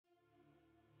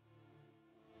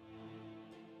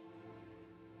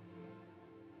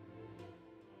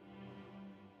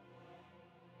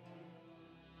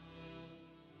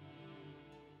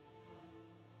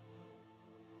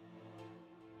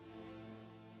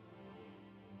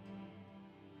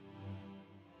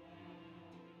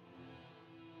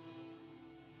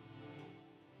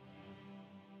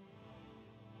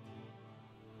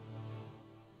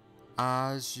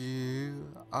as you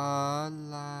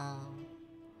allow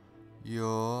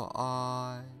your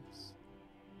eyes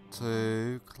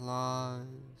to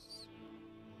close.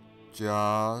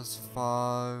 Just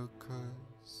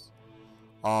focus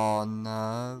on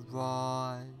the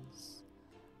rise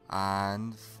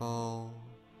and fall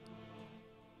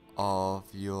of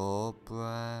your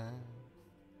breath,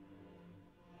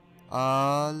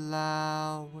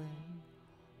 allowing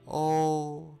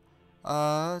all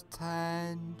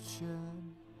attention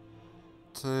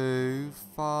to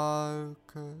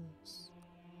focus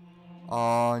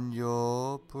on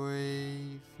your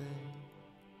breathing,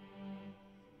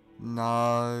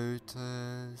 noticing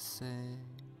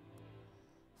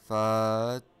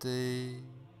the deep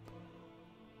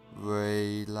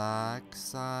relaxation,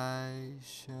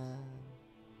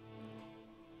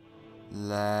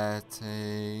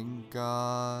 letting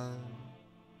go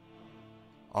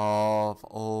of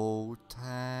all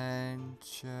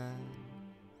tension,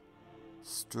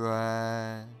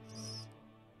 stress,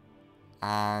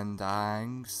 and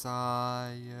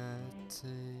anxiety,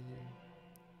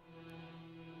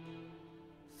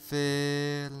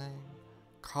 feeling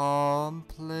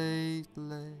completely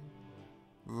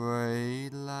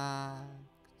relaxed.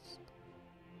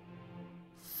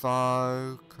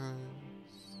 Focus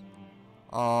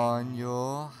on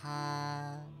your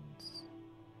hands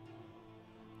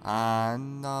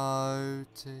and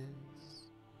notice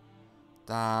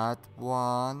that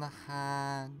one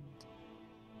hand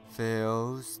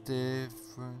feels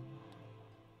different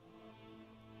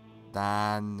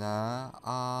than the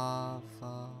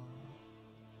other,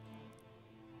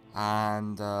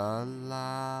 and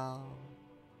allow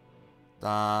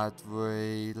that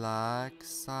relaxation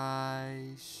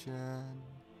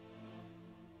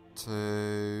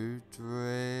to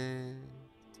drift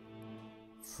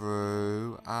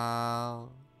throughout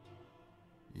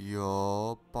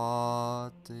your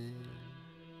body,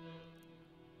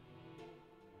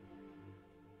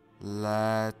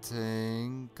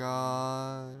 letting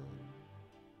go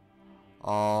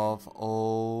of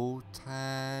all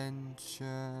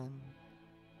tension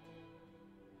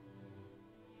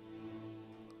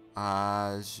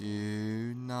as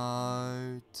you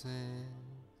notice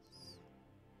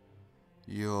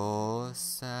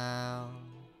yourself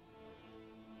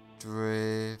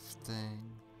drifting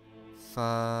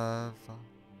further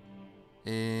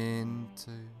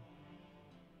into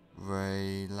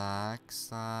relaxation.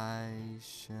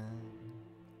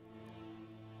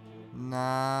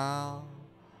 Now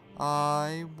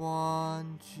I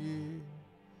want you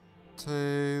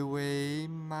to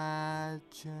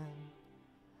imagine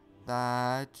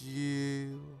that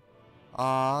you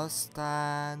are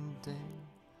standing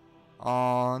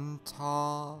on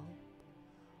top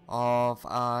of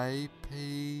a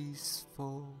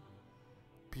peaceful,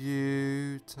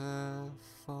 beautiful,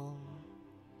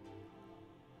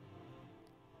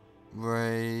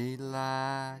 relaxing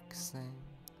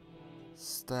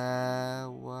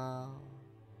stairwell,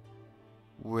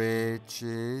 which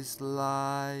is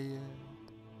layered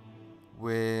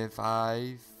with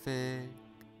a thick,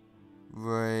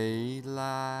 relaxing,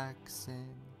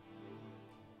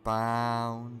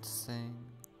 bouncing,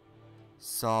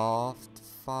 soft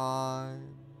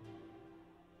foam,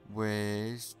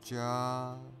 which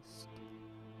just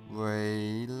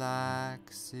relaxes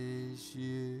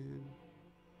you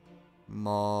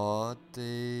more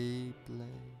deeply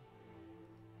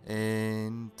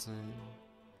into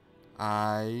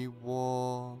a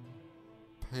warm,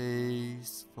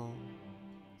 peaceful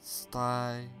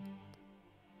state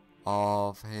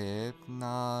of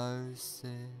hypnosis.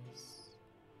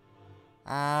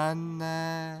 And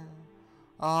there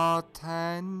are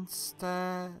 10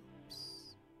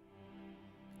 steps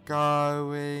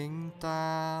going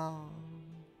down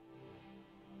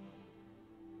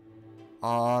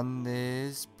on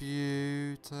this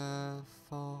beautiful,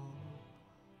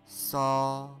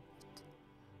 soft,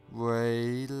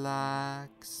 relaxing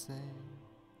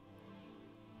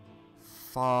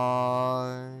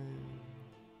foam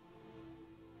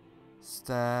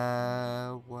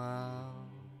stairwell.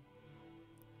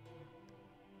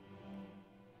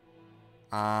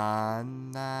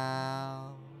 And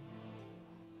now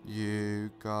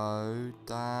you go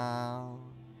down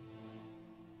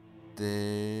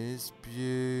this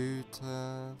beautiful,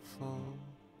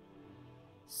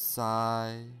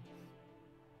 safe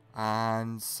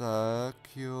and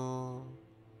secure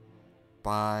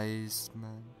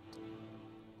basement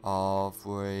of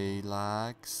relaxation,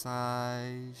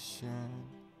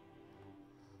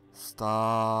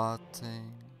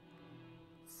 starting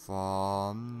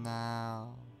from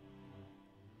now.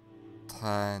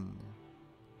 10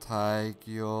 take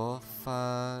your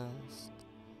first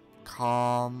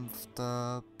comfortable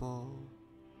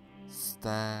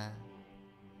step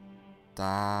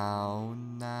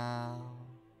down now,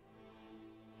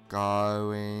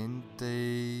 going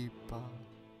deeper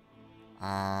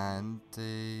and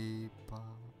deeper.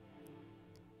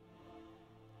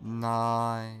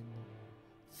 9.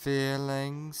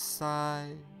 Feeling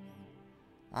safe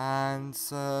and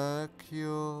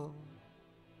secure,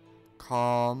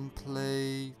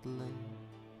 completely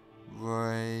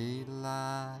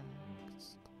relaxed,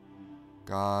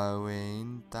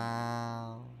 going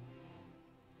down,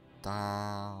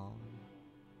 down,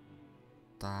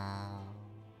 down.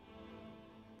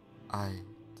 8.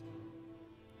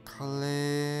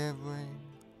 Clearing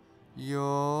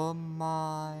your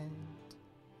mind,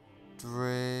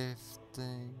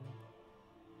 drifting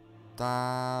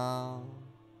down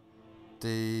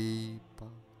deeper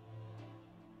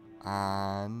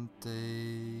and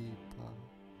deeper.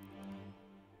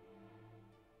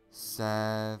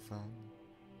 7.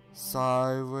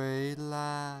 So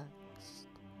relaxed,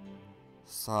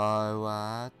 so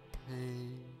at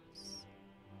peace,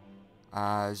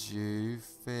 as you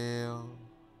feel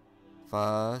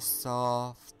the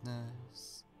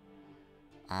softness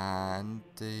and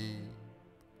deep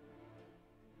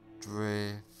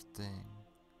drifting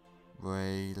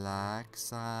relaxation.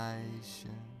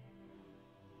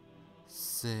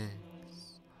 6.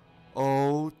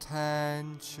 All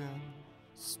tension,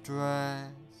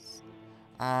 stress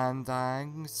and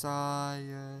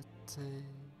anxiety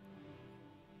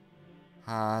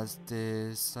has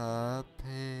disappeared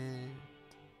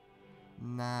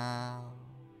now,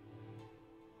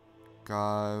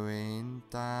 going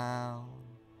down,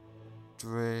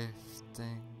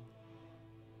 drifting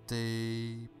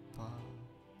deeper.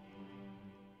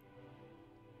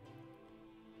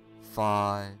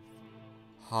 5.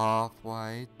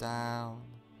 Halfway down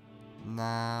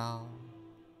now,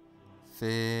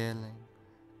 feeling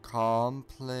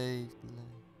completely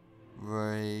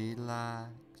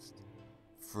relaxed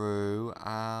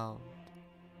throughout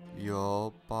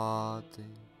your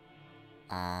body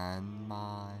and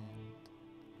mind.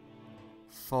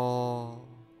 4.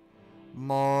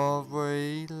 More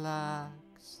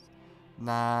relaxed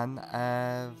than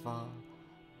ever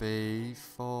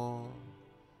before,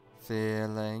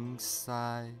 feeling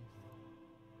safe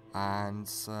and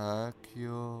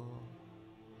secure.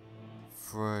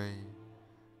 3.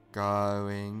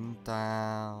 Going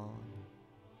down,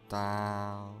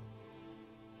 down,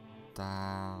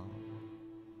 down,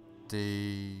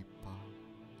 deeper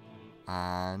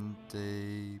and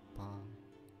deeper.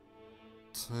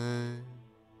 2.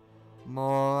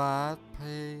 More at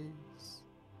peace,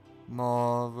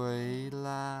 more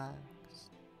relaxed,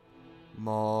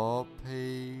 more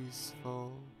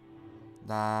peaceful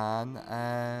than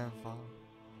ever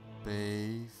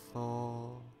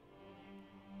before.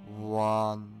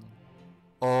 1.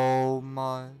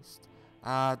 Almost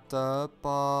at the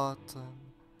bottom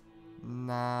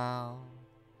now.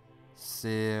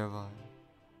 0.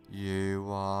 You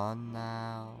are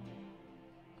now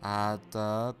at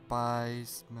the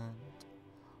basement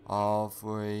of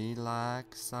relaxation,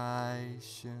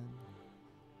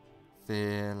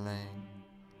 feeling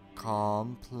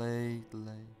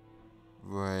completely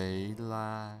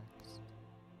relaxed.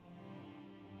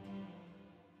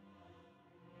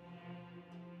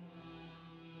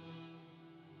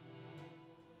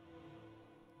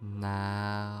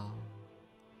 Now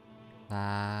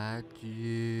that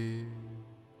you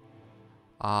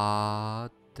are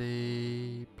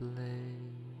deeply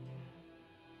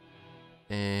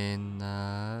in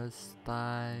a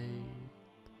state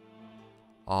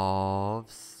of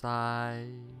safe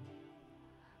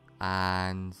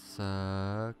and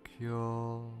secure,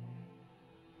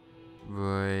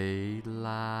 relaxing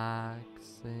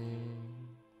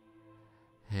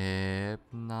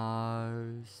hypnosis,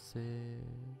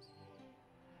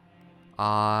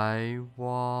 I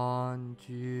want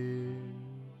you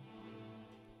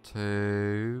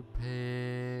to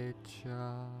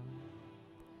picture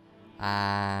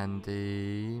and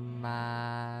imagine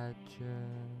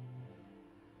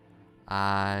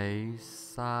a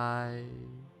safe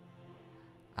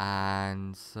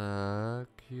and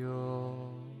secure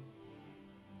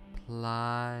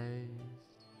place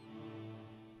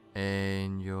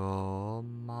in your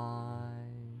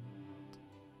mind.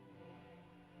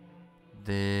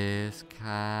 This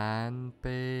can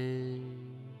be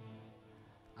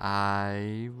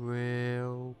a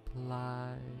real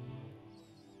place,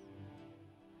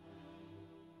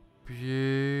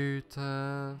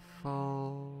 beautiful,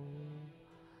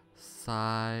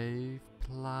 safe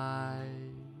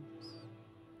place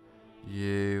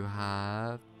you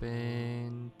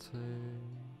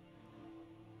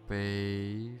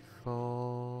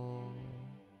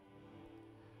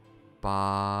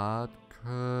but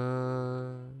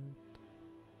could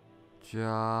just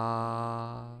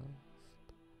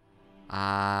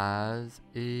as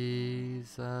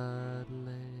easily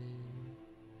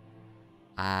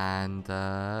and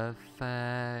effectively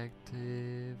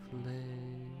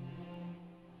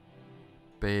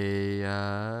be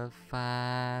a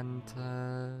fantasy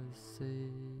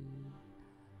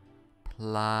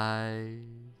place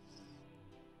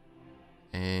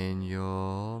in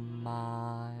your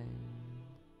mind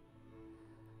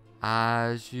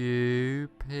as you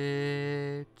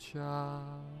picture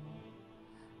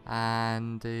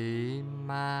and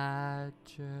imagine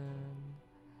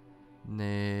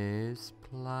this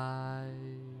place.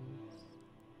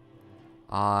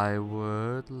 I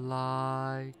would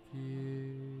like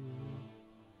you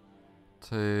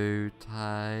to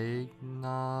take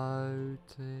notice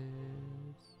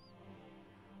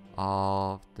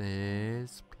of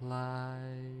this place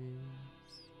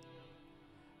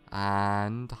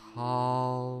and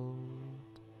hold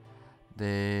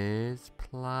this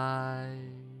place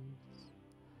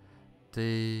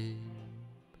deep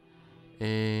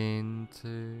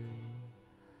into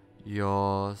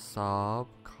your subconscious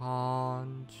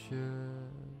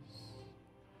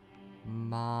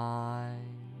mind,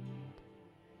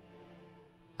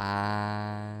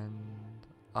 and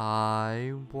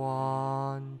I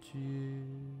want you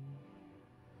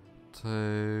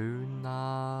to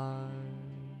know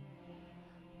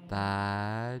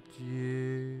that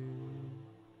you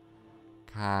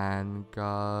can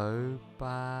go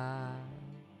back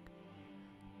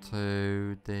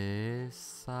to this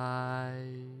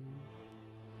safe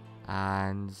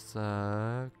and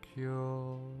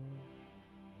secure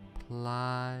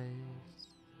place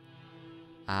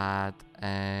at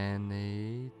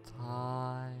any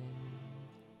time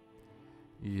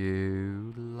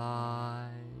you like,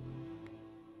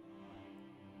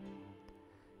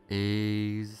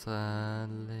 easily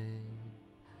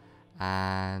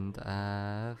and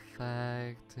effectively.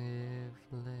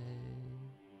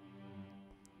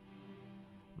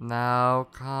 Now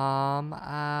come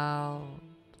out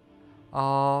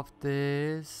of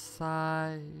this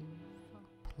safe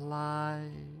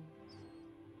place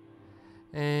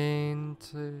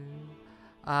into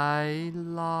a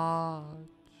large,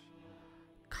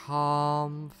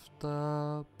 comfortable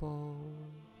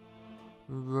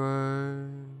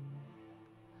room,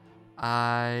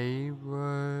 a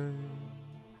room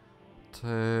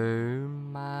to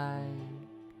make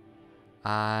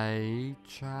a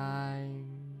change,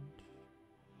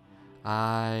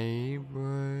 a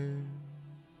room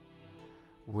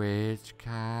which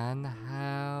can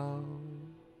help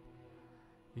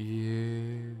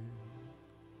you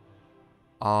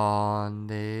on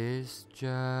this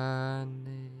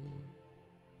journey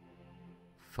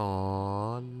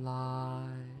for life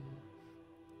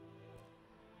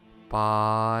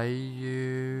by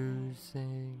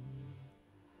using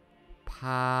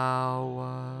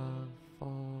powerful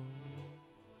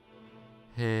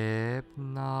hypnotic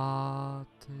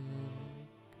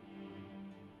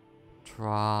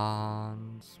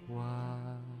trance work,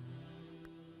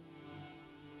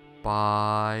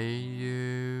 by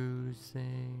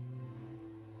using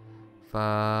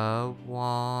the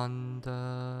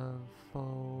wonderful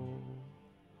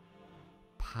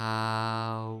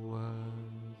powers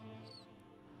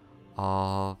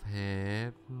of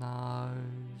hypnosis.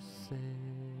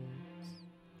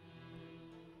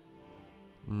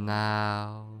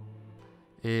 Now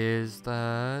is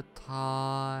the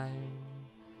time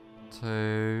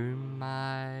to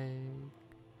make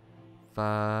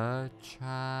the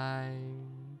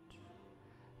change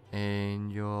in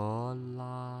your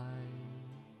life.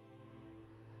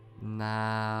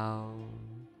 Now's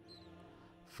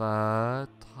the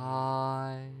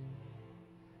time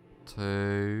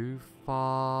to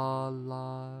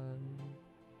follow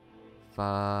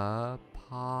the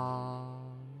path,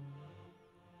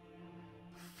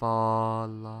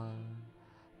 follow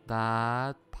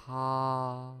that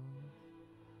path,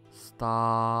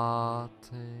 starting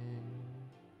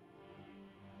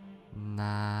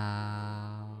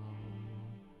now.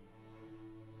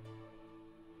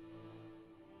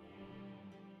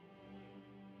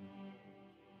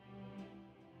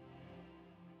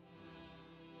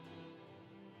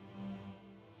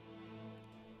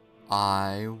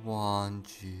 I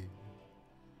want you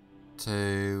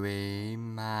to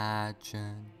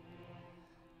imagine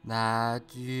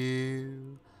that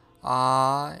you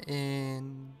are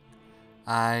in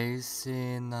a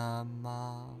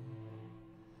cinema.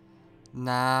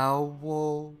 Now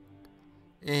walk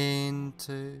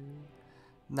into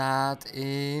that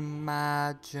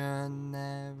imaginary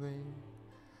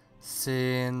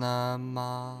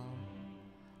cinema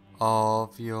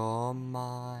of your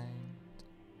mind.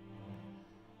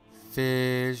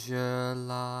 Visualize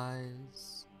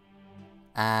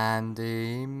and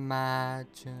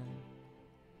imagine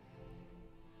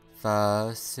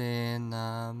the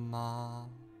cinema.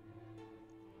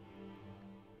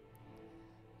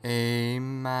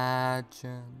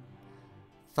 Imagine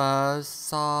the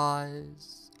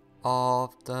size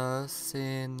of the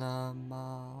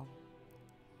cinema,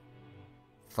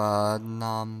 the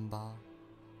number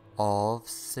of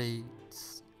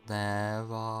seats there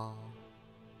are,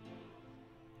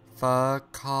 the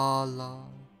color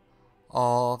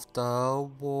of the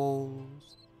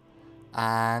walls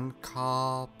and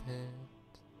carpet,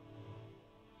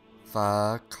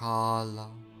 the color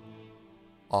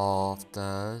of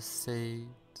the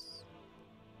seats,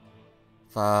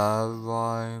 the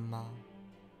aroma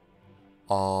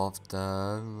of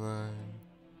the room,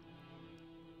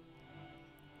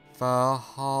 the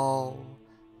whole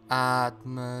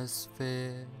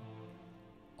atmosphere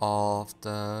of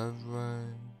the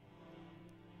room.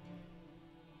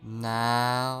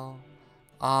 Now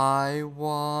I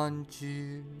want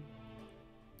you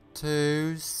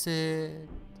to sit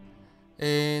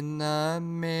in the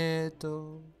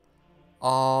middle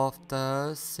of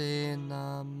the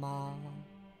cinema,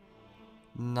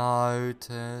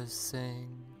 noticing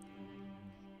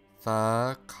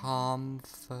the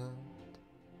comfort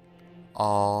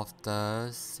of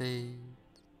the seat.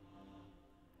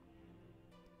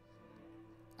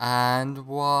 And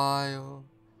while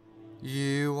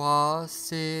you are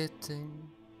sitting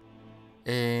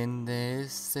in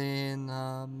this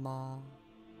cinema,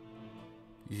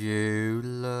 you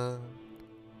look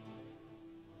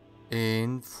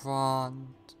in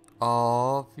front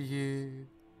of you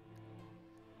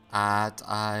at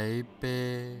a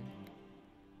big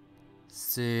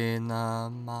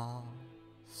cinema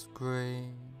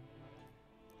screen,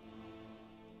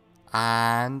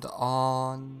 and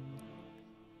on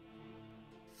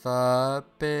the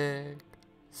big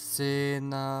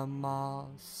cinema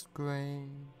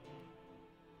screen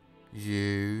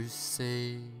you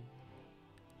see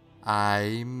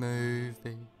a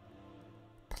movie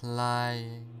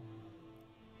playing.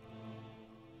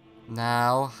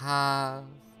 Now have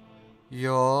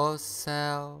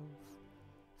yourself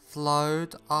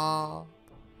float up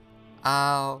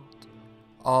out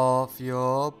of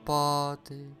your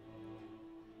body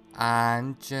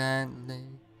and gently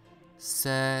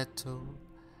settle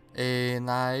in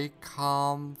a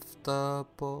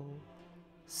comfortable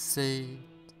seat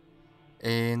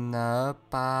in the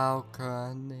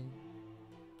balcony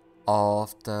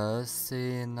of the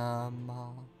cinema,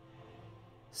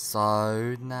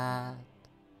 so that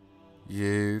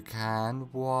you can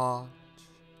watch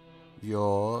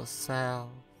yourself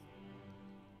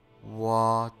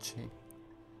watching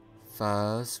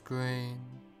the screen.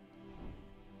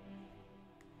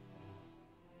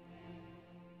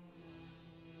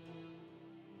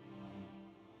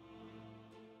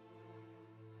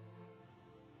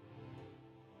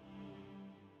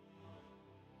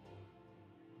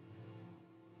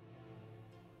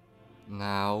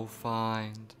 Now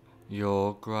find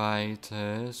your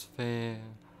greatest fear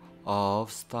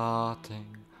of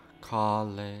starting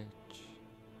college.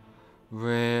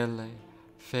 Really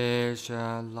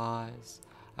visualize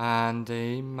and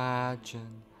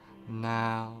imagine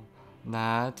now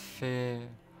that fear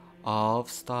of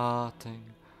starting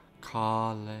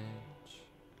college.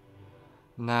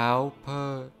 Now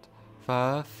put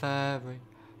the very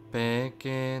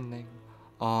beginning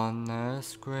on the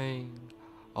screen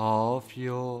of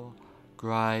your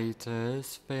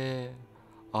greatest fear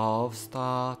of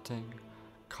starting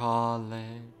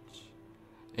college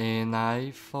in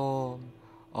a form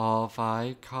of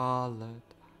a colored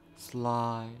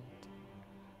slide.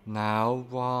 Now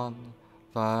run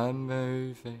the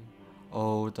movie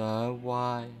all the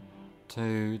way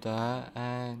to the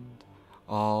end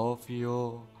of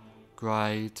your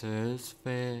greatest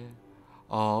fear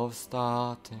of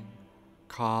starting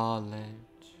college.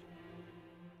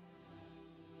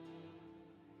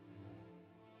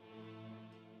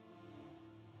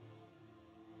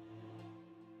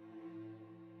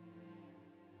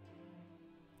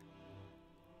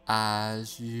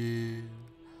 As you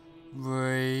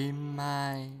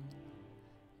remain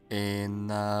in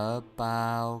the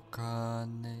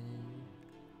balcony,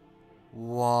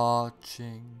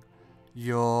 watching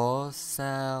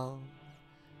yourself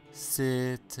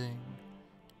sitting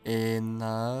in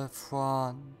the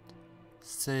front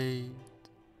seat,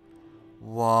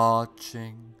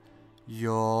 watching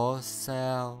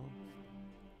yourself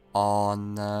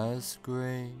on the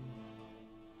screen.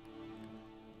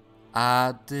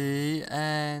 At the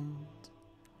end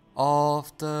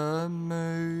of the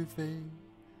movie,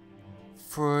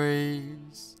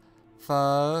 freeze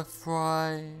the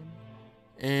frame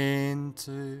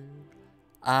into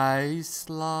a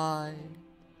slide.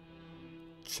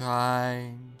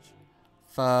 Change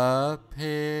the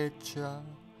picture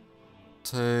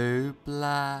to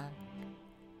black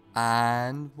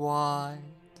and white,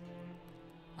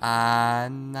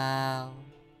 and now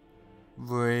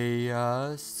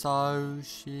reassociate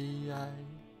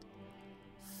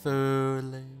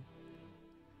fully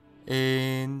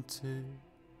into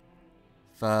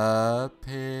the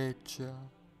picture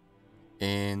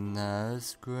in the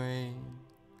screen.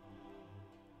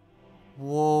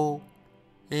 Walk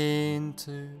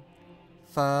into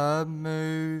the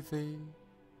movie,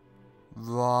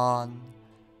 run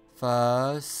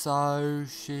the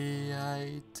associated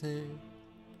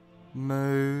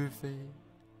movie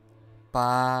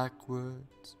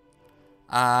backwards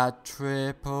at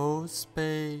triple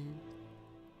speed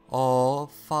or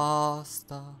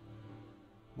faster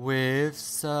with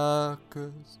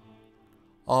circus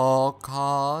or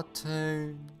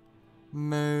cartoon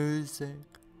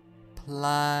music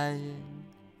playing,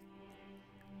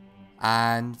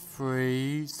 and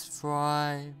freeze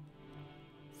frame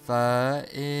the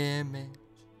image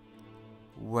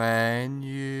when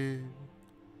you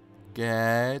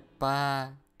get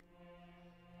back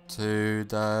to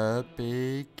the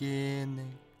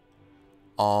beginning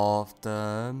of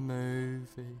the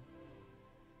movie.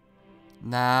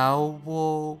 Now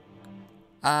walk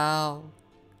out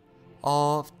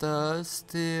of the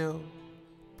still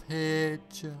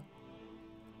picture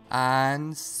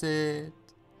and sit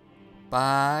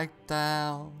back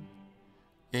down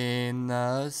in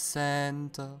the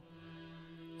center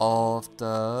of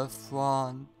the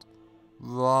front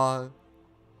row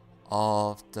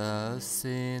of the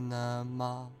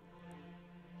cinema.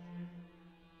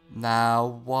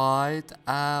 Now white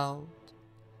out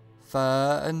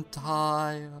the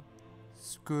entire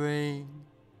screen,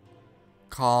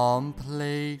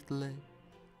 completely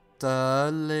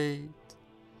delete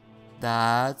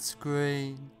that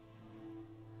screen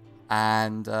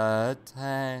and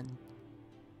attend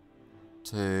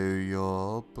to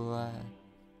your breath.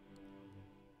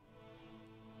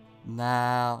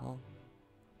 Now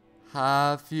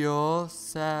have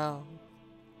yourself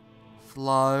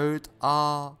float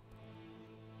up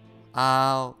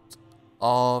out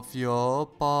of your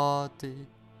body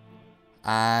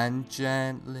and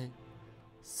gently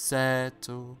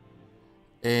settle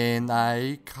in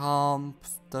a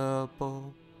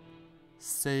comfortable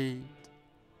seat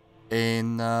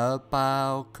in the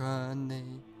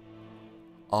balcony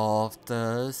of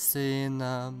the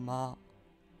cinema,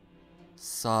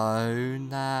 so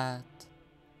that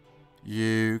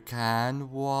you can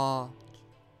watch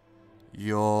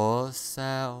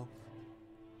yourself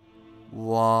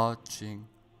watching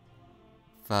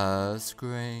the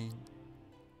screen.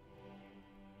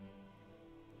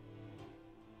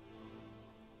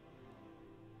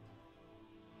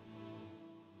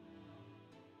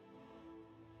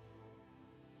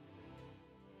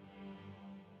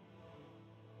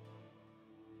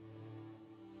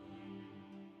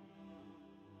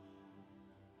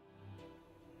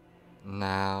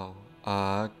 Now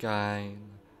again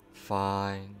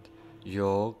find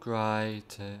your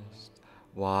greatest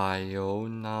while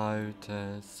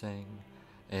noticing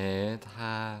it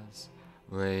has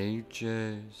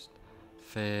reduced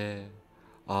fear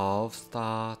of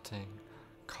starting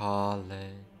college.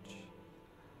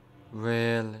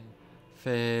 Really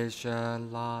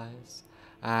visualize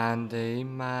and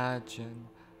imagine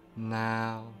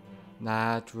now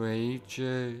that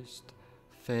reduced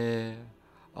fear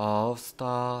of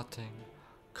starting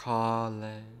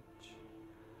college.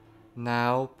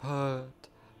 Now put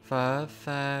the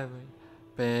very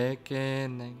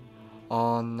beginning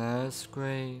on the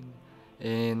screen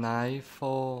in a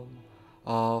form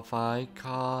of a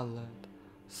colored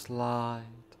slide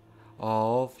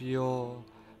of your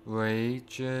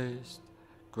reduced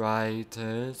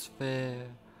greatest fear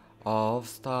of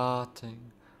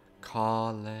starting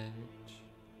college.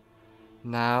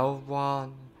 Now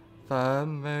run the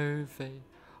movie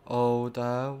all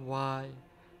the way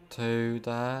to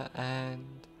the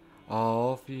end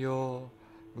of your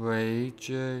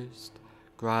reduced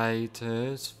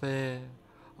greatest fear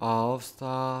of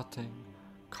starting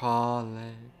college.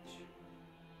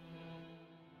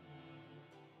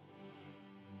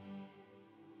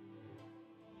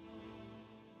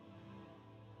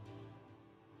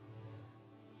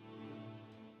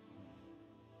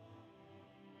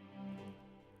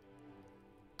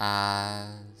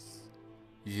 As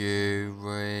you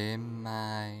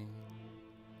remain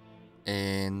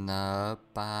in a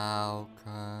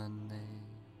balcony,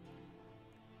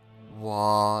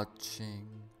 watching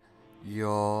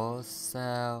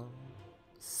yourself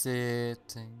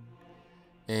sitting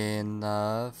in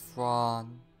the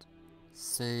front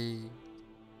seat,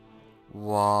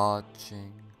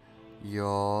 watching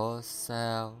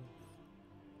yourself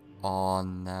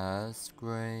on the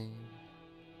screen.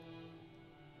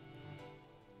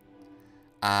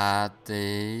 At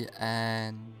the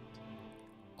end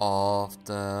of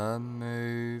the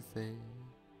movie,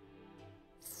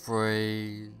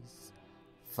 freeze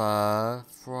the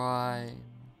frame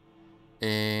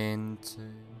into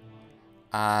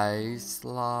a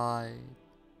slide,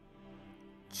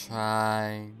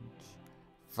 change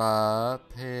the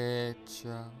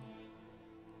picture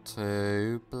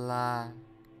to black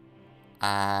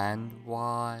and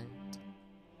white,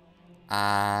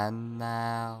 and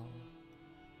now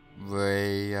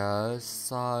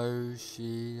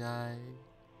reassociate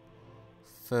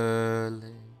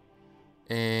fully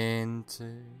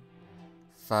into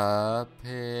the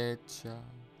picture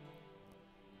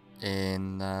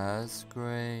in the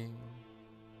screen.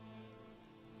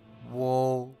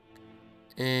 Walk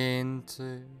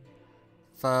into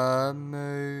the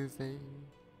movie,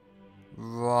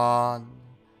 run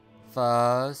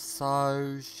the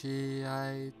associated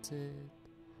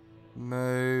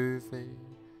movie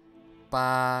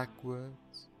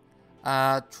backwards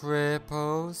at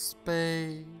triple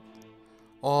speed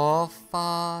or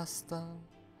faster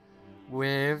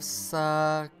with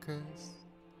circus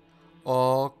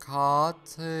or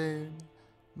cartoon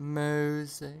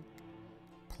music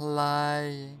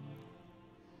playing,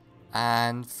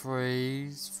 and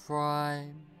freeze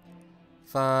frame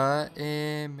the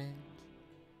image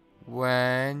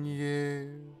when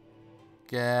you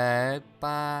get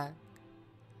back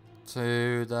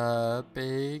to the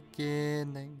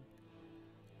beginning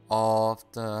of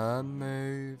the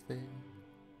movie.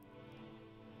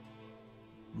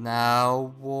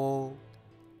 Now walk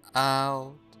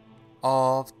out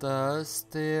of the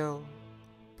still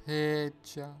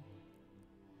picture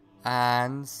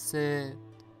and sit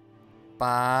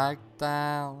back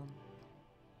down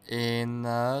in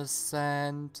the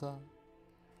center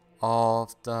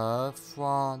of the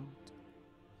front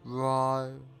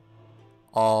row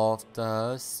of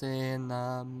the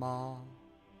cinema.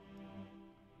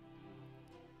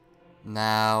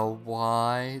 Now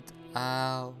wide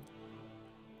out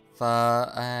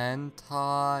the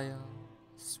entire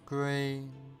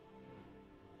screen,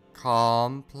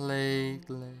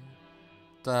 completely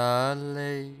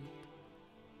delete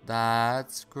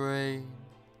that screen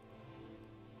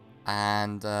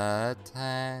and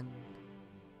attend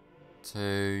to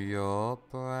your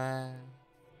breath.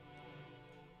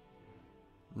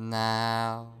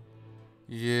 Now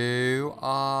you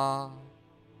are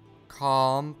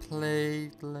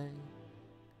completely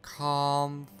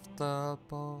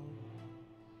comfortable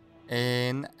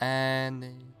in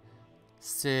any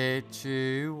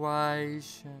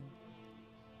situation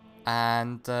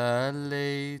and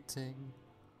deleting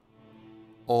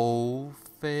all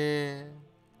fear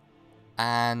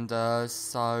and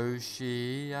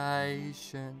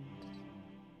associations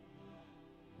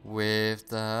with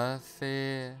the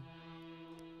fear,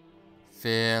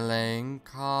 feeling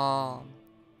calm,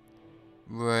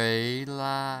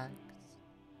 relaxed,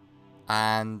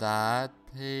 and at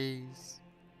peace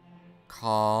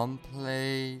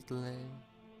completely,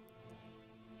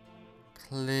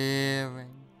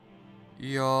 clearing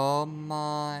your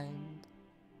mind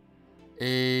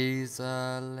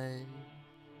easily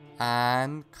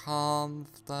and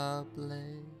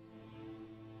comfortably.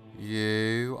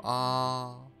 You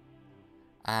are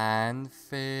and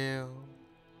feel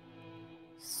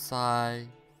safe,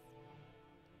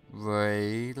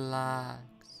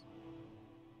 relaxed,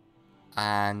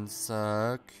 and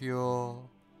secure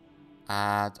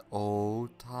at all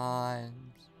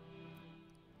times,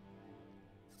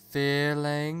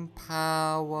 feeling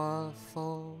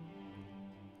powerful,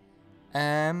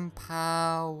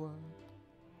 empowered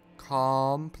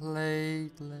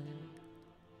completely,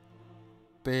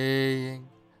 being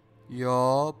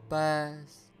your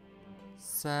best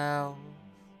self.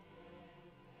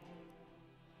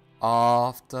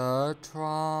 After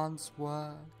trance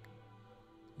work,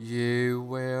 you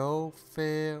will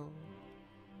feel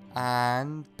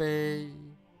and be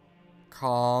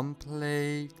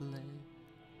completely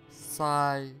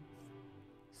safe,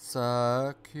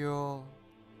 secure,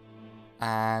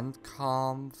 and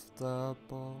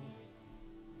comfortable.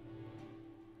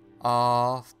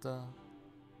 After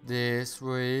this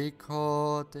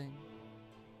recording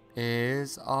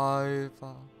is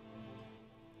over,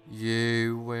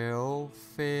 you will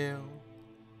feel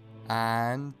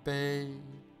and be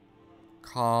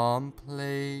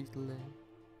completely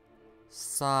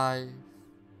safe,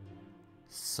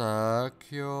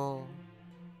 secure,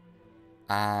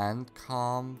 and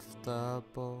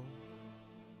comfortable.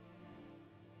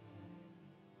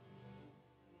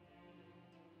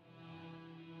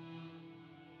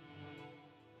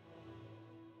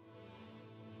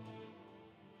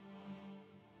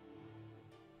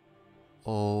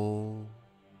 All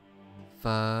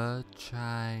the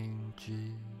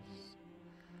changes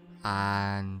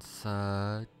and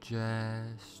suggestions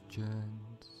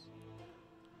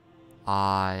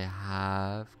I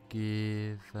have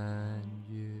given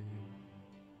you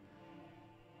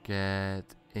get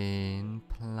implanted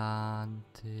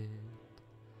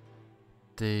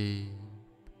deep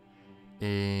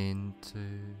into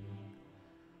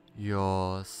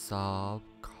your subconscious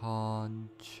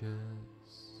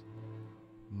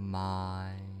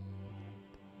mind.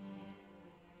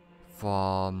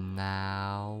 From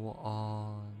now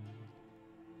on,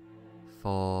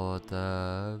 for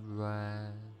the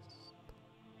rest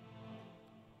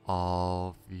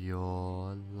of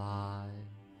your life,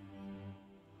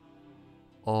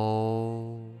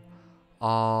 all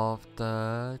of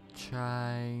the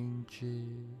changes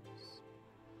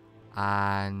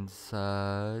and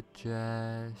suggestions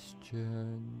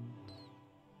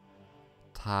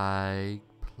take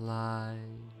place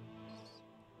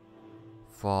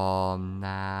from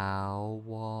now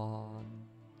on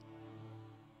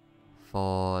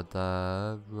for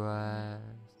the rest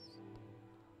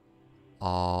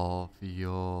of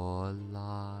your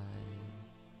life.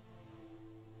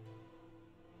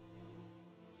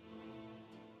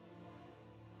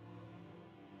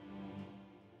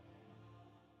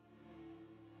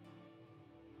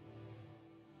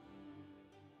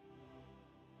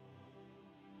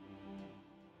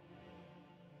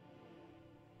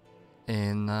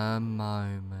 In a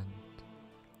moment,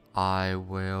 I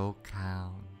will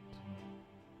count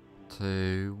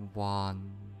to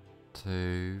 1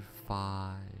 to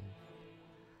 5,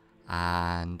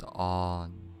 and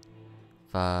on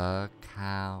the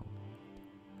count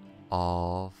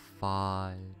of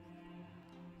 5,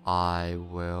 I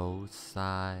will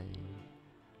say,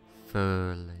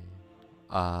 fully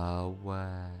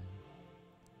aware.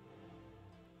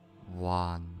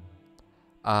 1.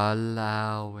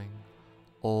 Allowing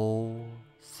all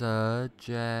suggestions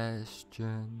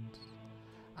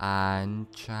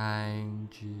and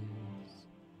changes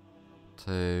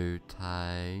to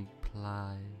take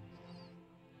place.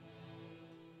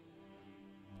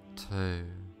 2.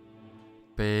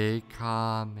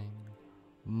 Becoming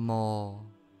more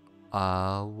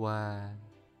aware.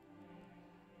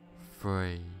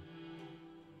 3.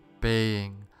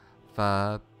 Being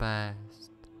the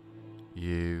best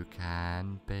you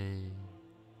can be.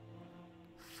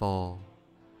 4.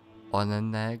 On the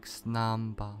next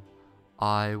number,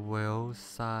 I will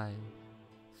say,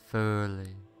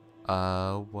 fully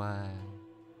aware.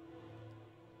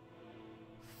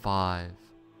 5.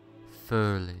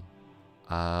 Fully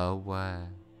aware.